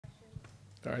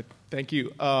All right, thank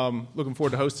you. Looking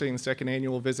forward to hosting the second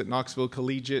annual Visit Knoxville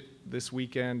Collegiate this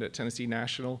weekend at Tennessee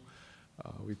National.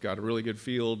 We've got a really good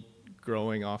field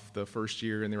growing off the first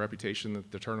year and the reputation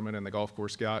that the tournament and the golf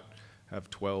course got. Have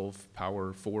 12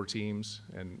 Power 4 teams,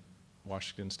 and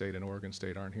Washington State and Oregon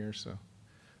State aren't here, so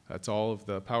that's all of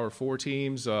the Power 4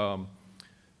 teams. We're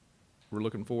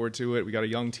looking forward to it. We got a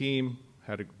young team,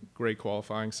 had a great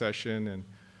qualifying session, and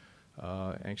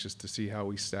anxious to see how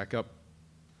we stack up.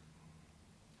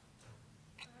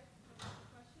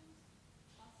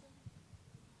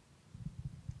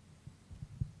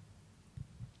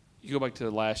 You go back to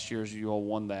last year's, you all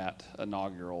won that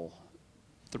inaugural.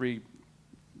 Three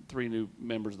new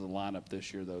members of the lineup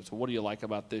this year, though. So what do you like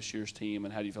about this year's team,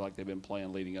 and how do you feel like they've been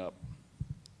playing leading up?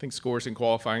 I think scores in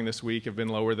qualifying this week have been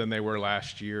lower than they were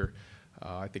last year.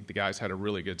 I think the guys had a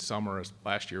really good summer.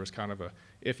 Last year was kind of a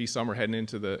iffy summer heading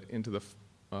into the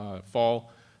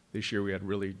fall. This year we had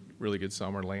really good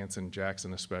summer. Lance and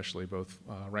Jackson especially, both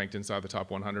ranked inside the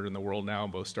top 100 in the world now,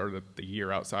 and both started the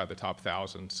year outside the top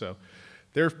 1,000. So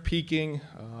they're peaking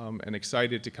and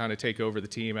excited to kind of take over the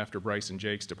team after Bryce and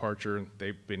Jake's departure, and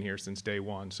they've been here since day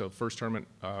one. So first tournament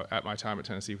at my time at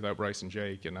Tennessee without Bryce and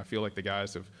Jake, and I feel like the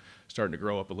guys have started to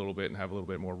grow up a little bit and have a little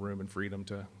bit more room and freedom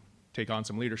to take on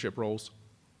some leadership roles.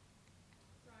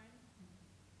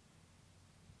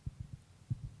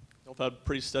 Y'all have had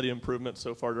pretty steady improvement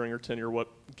so far during your tenure. What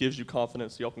gives you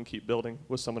confidence y'all can keep building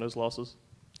with some of those losses?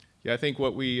 Yeah, I think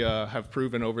what we have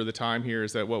proven over the time here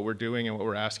is that what we're doing and what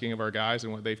we're asking of our guys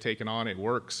and what they've taken on, it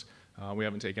works. We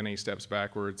haven't taken any steps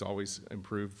backwards, always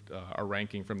improved our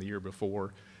ranking from the year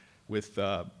before with,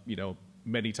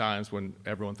 many times when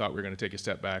everyone thought we were going to take a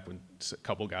step back when a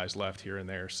couple guys left here and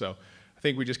there. So I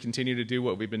think we just continue to do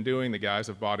what we've been doing. The guys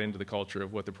have bought into the culture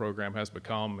of what the program has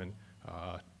become, and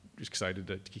just excited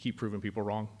to keep proving people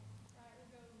wrong.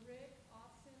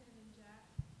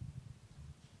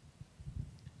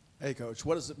 Hey, Coach,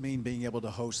 what does it mean being able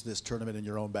to host this tournament in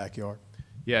your own backyard?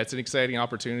 Yeah, it's an exciting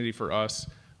opportunity for us.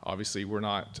 Obviously, we're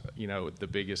not, the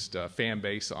biggest fan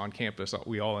base on campus.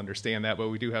 We all understand that, but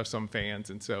we do have some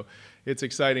fans, and so it's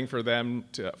exciting for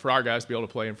for our guys to be able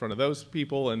to play in front of those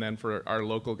people, and then for our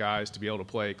local guys to be able to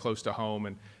play close to home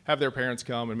and have their parents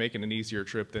come and make it an easier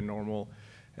trip than normal.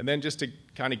 And then just to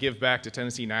kind of give back to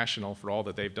Tennessee National for all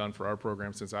that they've done for our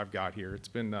program since I've got here.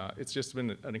 It's just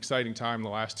been an exciting time the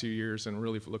last 2 years, and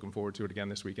really looking forward to it again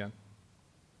this weekend.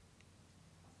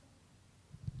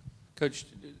 Coach,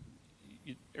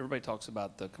 everybody talks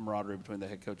about the camaraderie between the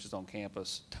head coaches on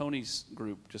campus. Tony's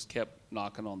group just kept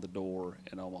knocking on the door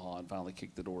in Omaha and finally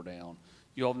kicked the door down.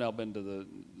 You all have now been to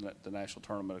the national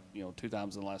tournament, 2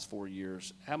 times in the last 4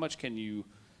 years. How much can you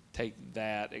take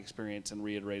that experience and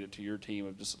reiterate it to your team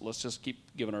of let's just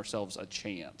keep giving ourselves a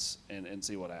chance and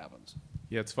see what happens?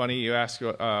 Yeah, it's funny you ask.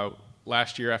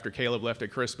 Last year after Caleb left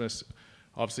at Christmas,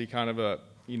 obviously kind of a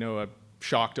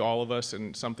shock to all of us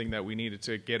and something that we needed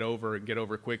to get over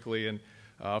quickly. And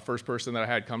first person that I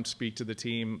had come to speak to the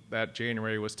team that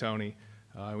January was Tony.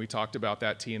 We talked about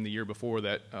that team the year before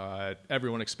that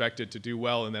everyone expected to do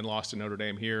well and then lost to Notre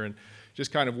Dame here, and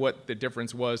just kind of what the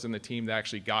difference was in the team that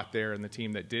actually got there and the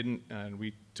team that didn't. And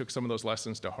we took some of those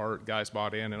lessons to heart. Guys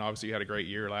bought in, and obviously had a great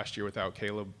year last year without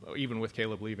Caleb, even with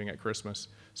Caleb leaving at Christmas.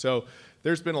 So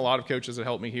there's been a lot of coaches that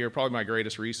helped me here. Probably my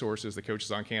greatest resource is the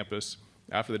coaches on campus.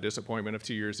 After the disappointment of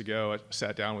 2 years ago, I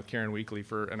sat down with Karen Weekly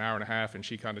for an hour and a half, and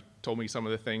she kind of told me some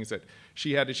of the things that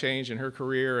she had to change in her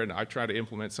career, and I tried to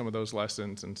implement some of those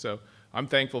lessons. And so I'm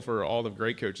thankful for all the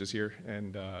great coaches here,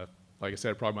 and like I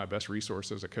said, probably my best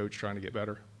resource as a coach trying to get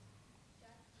better.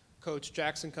 Coach,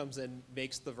 Jackson comes in,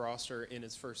 makes the roster in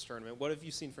his first tournament. What have you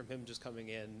seen from him just coming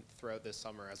in throughout this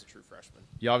summer as a true freshman?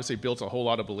 He obviously built a whole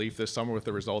lot of belief this summer with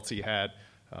the results he had.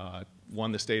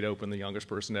 Won the state open, the youngest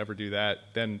person to ever do that.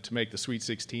 Then to make the Sweet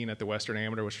 16 at the Western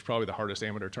Amateur, which is probably the hardest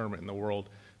amateur tournament in the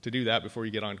world, to do that before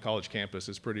you get on college campus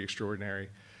is pretty extraordinary.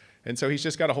 And so he's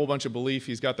just got a whole bunch of belief.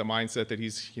 He's got the mindset that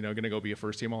he's going to go be a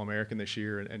first-team All-American this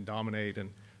year and dominate,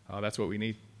 and that's what we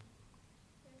need.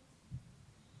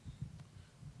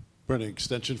 Brennan,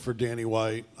 extension for Danny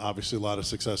White. Obviously, a lot of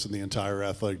success in the entire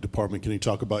athletic department. Can you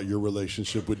talk about your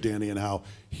relationship with Danny and how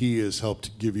he has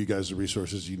helped give you guys the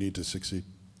resources you need to succeed?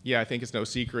 Yeah, I think it's no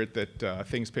secret that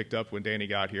things picked up when Danny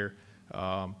got here.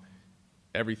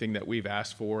 Everything that we've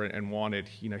asked for and wanted,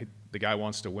 the guy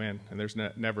wants to win, and there's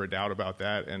never a doubt about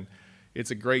that. And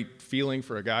it's a great feeling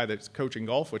for a guy that's coaching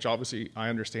golf, which obviously I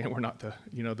understand we're not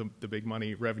the big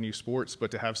money revenue sports,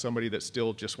 but to have somebody that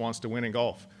still just wants to win in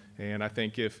golf. And I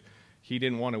think if he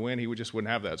didn't want to win, he just wouldn't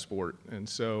have that sport. And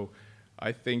so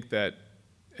I think that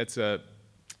it's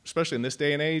especially in this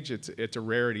day and age, it's a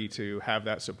rarity to have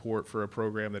that support for a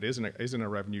program that isn't a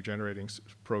revenue generating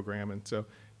program. And so it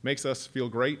makes us feel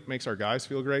great, makes our guys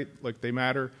feel great, like they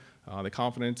matter, the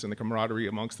confidence and the camaraderie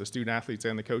amongst the student athletes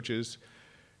and the coaches,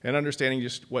 and understanding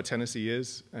just what Tennessee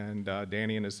is. And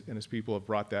Danny and his people have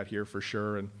brought that here for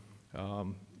sure,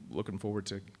 and looking forward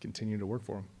to continuing to work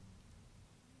for them.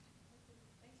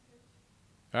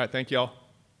 All right, thank you all.